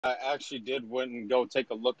I actually did went and go take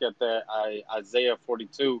a look at that Isaiah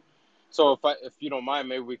 42. So if you don't mind,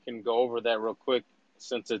 maybe we can go over that real quick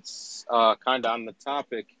since it's kind of on the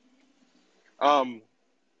topic. Um,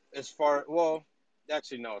 as far well,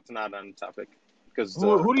 actually no, it's not on the topic because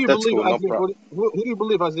Who do you that's believe cool, no Isaiah problem. 40? Who do you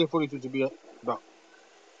believe Isaiah 42 to be about?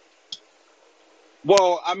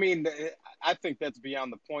 Well, I mean, I think that's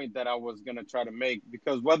beyond the point that I was gonna try to make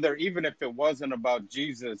because whether even if it wasn't about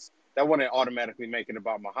Jesus, that wouldn't automatically make it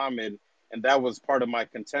about Muhammad, and that was part of my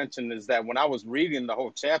contention is that when I was reading the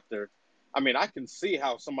whole chapter, I mean, I can see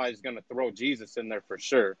how somebody's gonna throw Jesus in there for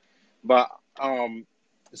sure, but um,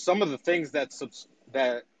 some of the things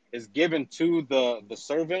that is given to the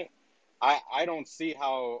servant, I don't see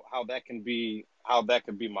how that can be how that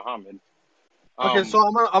could be Muhammad. Okay, Um, so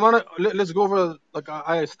let's go over, like,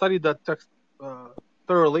 I studied that text uh,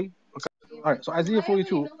 thoroughly. All right, so Isaiah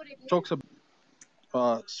 42 talks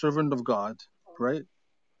about servant of God, right?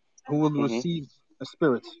 Who will mhm, receive a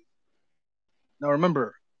spirit. Now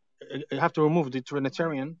remember, you have to remove the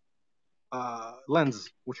Trinitarian lens,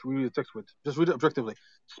 which we read the text with. Just read it objectively.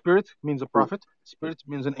 Spirit means a prophet. Spirit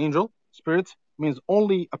means an angel. Spirit means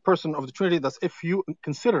only a person of the Trinity. That's if you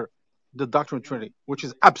consider the doctrine of Trinity, which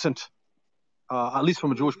is absent, at least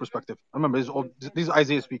from a Jewish perspective. Remember, this is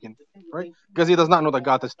Isaiah speaking, right? Because he does not know that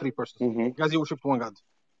God has three persons. mhm. Because he worships one God.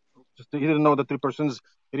 Just he didn't know that three persons.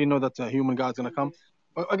 He didn't know that a human God's gonna come.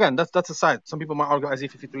 But again, that's aside. Some people might argue Isaiah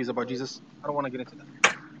 53 is about Jesus. I don't want to get into that.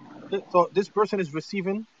 Okay, so this person is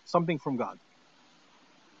receiving something from God.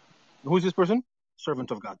 Who's this person?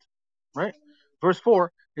 Servant of God, right? Verse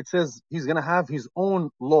 4, it says he's going to have his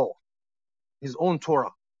own law, his own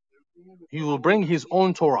Torah. He will bring his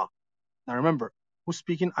own Torah. Now remember, who's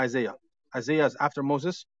speaking? Isaiah. Isaiah is after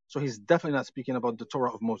Moses, so he's definitely not speaking about the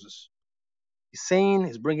Torah of Moses. He's saying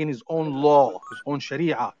he's bringing his own law, his own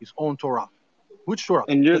Sharia, his own Torah. Which Torah?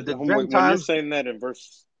 And That the when you're Gentiles, saying that in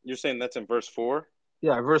verse, you're saying that's in verse 4.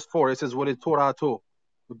 yeah, verse 4, it says, what is Torah to?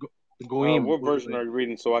 The Goyim What will be version waiting are you for.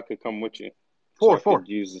 reading so I could come with you, so 4, I could 4.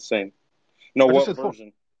 use the same? No, I just what said 4.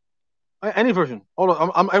 version? Any version. All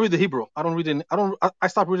of, I read the Hebrew. I don't read in. I don't. I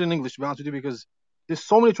stopped reading English to be honest with you because there's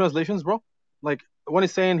so many translations, bro. Like when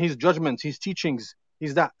he's saying his judgments, his teachings,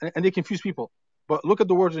 he's that, and they confuse people. But look at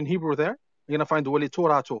the words in Hebrew there. You're gonna find the wali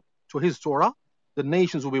Torah to his Torah. The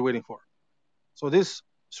nations will be waiting for. So this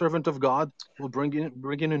servant of God will bring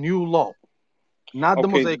in a new law, not the Okay,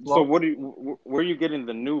 Mosaic so law, what do where are you getting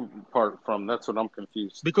the new part from? That's what I'm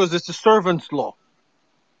confused. because it's the servant's law,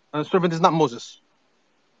 and the servant is not Moses,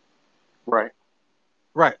 Right.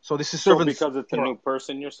 right? So this is So servant's because it's a Torah. new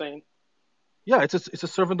person, you're saying? Yeah, it's a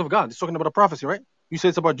servant of God. It's talking about a prophecy, right? You say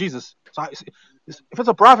it's about Jesus. So if it's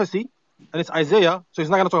a prophecy and it's Isaiah, so he's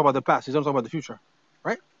not going to talk about the past. He's going to talk about the future,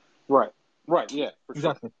 right? Right. Right. Yeah, for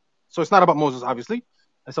sure. Exactly. So it's not about Moses, obviously.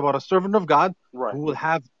 It's about a servant of God Right. who will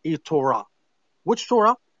have a Torah. Which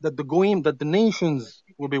Torah? That the goyim, that the nations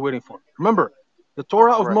will be waiting for. Remember, the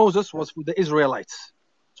Torah of Right. Moses was for the Israelites.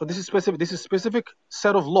 So this is specific. This is specific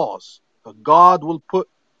set of laws that God will put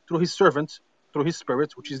through His servant, through His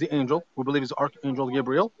Spirit, which is the angel. We believe is Archangel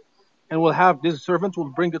Gabriel, and will have this servant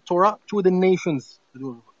will bring the Torah to the nations.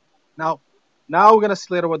 Now, now we're gonna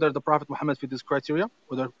see later whether the Prophet Muhammad fit this criteria,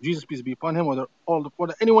 whether Jesus peace be upon him, whether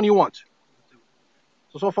anyone you want.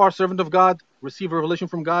 So far, servant of God, receive revelation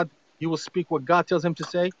from God. He will speak what God tells him to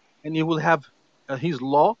say, and he will have his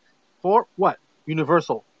law for what?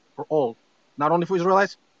 Universal, for all, not only for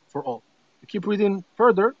Israelites, for all. You keep reading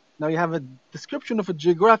further. Now you have a description of a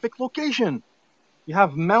geographic location. You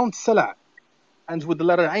have Mount Salah, and with the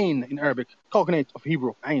letter Ain in Arabic, cognate of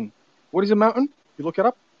Hebrew, Ain. What is a mountain? You look it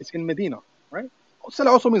up, it's in Medina, right?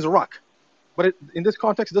 Salah also means rock, but in this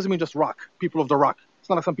context, it doesn't mean just rock, people of the rock. It's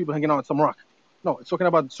not like some people hanging out at some rock. No, it's talking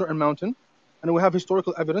about a certain mountain, and we have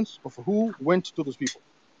historical evidence of who went to those people.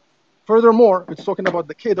 Furthermore, it's talking about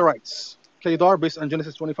the Kedarites. Kedar, based on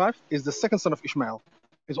Genesis 25, is the second son of Ishmael.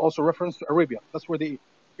 Is also reference to Arabia. That's where the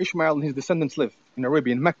Ishmael and his descendants live, in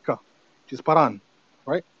Arabia, in Mecca, which is Paran,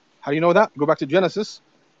 right? How do you know that? Go back to Genesis.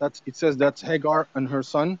 That it says that Hagar and her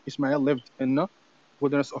son Ismail lived in the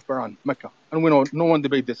wilderness of Paran, Mecca. And we know no one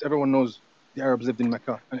debate this. Everyone knows the Arabs lived in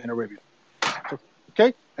Mecca and in Arabia. So,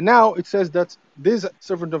 okay? And now it says that this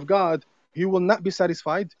servant of God, he will not be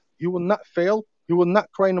satisfied, he will not fail, he will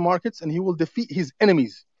not cry in the markets, and he will defeat his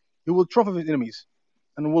enemies. He will triumph his enemies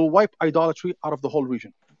and will wipe idolatry out of the whole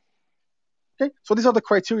region. Okay? So these are the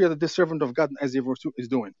criteria that this servant of God, as verse 2, is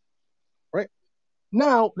doing. Right?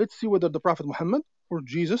 Now let's see whether the Prophet Muhammad or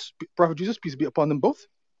Jesus, Prophet Jesus, peace be upon them both,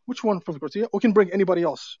 which one for the criteria? We can bring anybody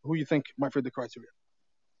else who you think might fit the criteria.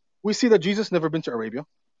 We see that Jesus never been to Arabia.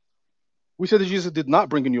 We see that Jesus did not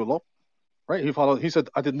bring a new law, right? He said,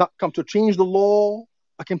 I did not come to change the law,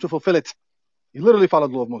 I came to fulfill it. He literally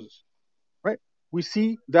followed the law of Moses, right? We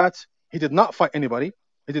see that he did not fight anybody.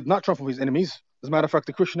 He did not trump his enemies. As a matter of fact,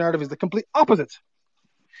 the Christian narrative is the complete opposite.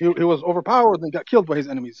 He was overpowered and got killed by his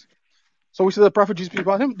enemies. So we see that the Prophet Jesus peace be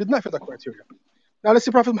upon him did not fit that criteria. Now let's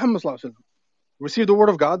see Prophet Muhammad received the word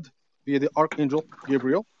of God via the archangel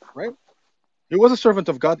Gabriel, right? He was a servant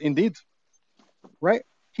of God indeed, right?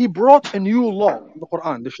 He brought a new law in the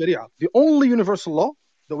Quran, the Sharia. The only universal law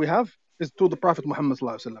that we have is to the Prophet Muhammad.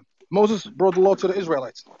 Moses brought the law to the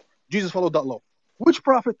Israelites. Jesus followed that law. Which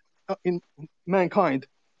prophet in mankind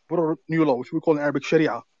brought a new law, which we call in Arabic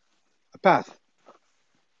Sharia, a path?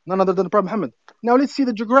 None other than the Prophet Muhammad. Now let's see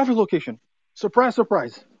the geographic location. Surprise,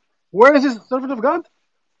 surprise. Where is this servant of God?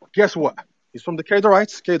 Guess what? He's from the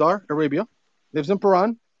Kedarites, Kedar, Arabia, lives in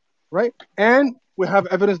Paran, right? And we have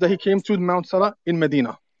evidence that he came to Mount Salah in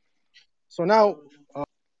Medina. So now,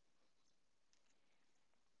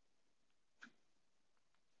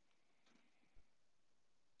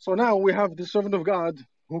 we have the servant of God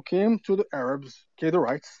who came to the Arabs,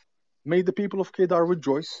 Kedarites, made the people of Kedar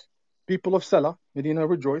rejoice, people of Salah, Medina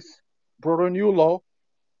rejoice, brought a new law,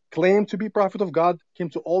 claimed to be prophet of God, came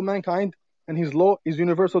to all mankind, and his law is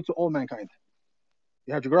universal to all mankind.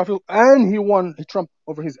 He had geographical, and he trumped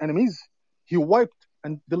over his enemies. He wiped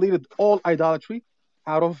and deleted all idolatry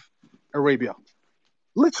out of Arabia.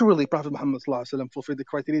 Literally, Prophet Muhammad fulfilled the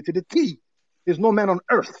criteria to the T. There's no man on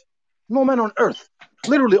earth,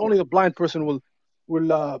 literally only a blind person will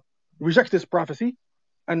reject this prophecy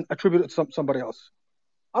and attribute it to somebody else.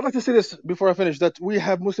 I'd like to say this before I finish, that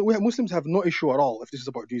Muslims have no issue at all if this is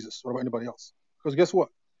about Jesus or about anybody else. Because guess what?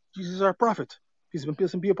 Jesus is our prophet. Peace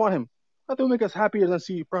and be upon him. Nothing will make us happier than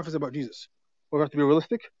see prophecies about Jesus. We have to be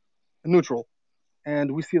realistic and neutral.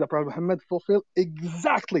 And we see that Prophet Muhammad fulfilled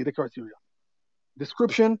exactly the criteria.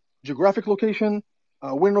 Description, geographic location,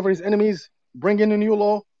 winning over his enemies, bring in a new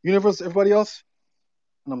law, universe, everybody else.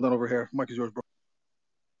 And I'm done over here. Mike is yours, bro.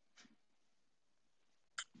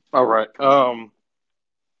 All right.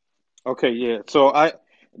 Okay. Yeah. So I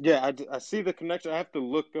see the connection. I have to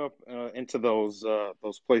look up into those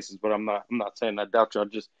places, but I'm not saying I doubt you.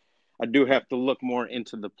 I do have to look more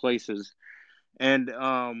into the places, and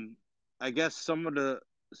I guess some of the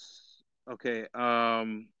okay.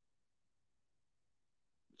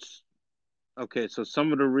 Okay. So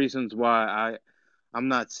some of the reasons why I'm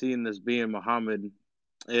not seeing this being Muhammad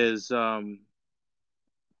is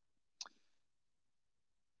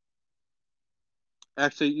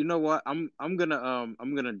actually, you know what? I'm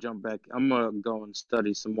gonna jump back. I'm gonna go and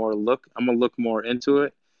study some more. I'm gonna look more into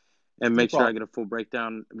it and No make sure I problem. get a full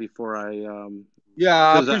breakdown before I Yeah,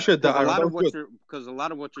 I because appreciate that, a Aaron. lot That of was good. a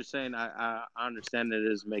lot of what you're saying, I understand it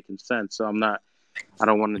is making sense. So I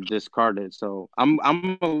don't want to discard it. So I'm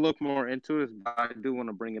gonna look more into it, but I do want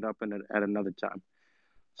to bring it up at another time.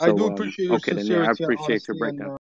 I do So appreciate your okay then, yeah, I sincerity and appreciate your honesty, and breakdown.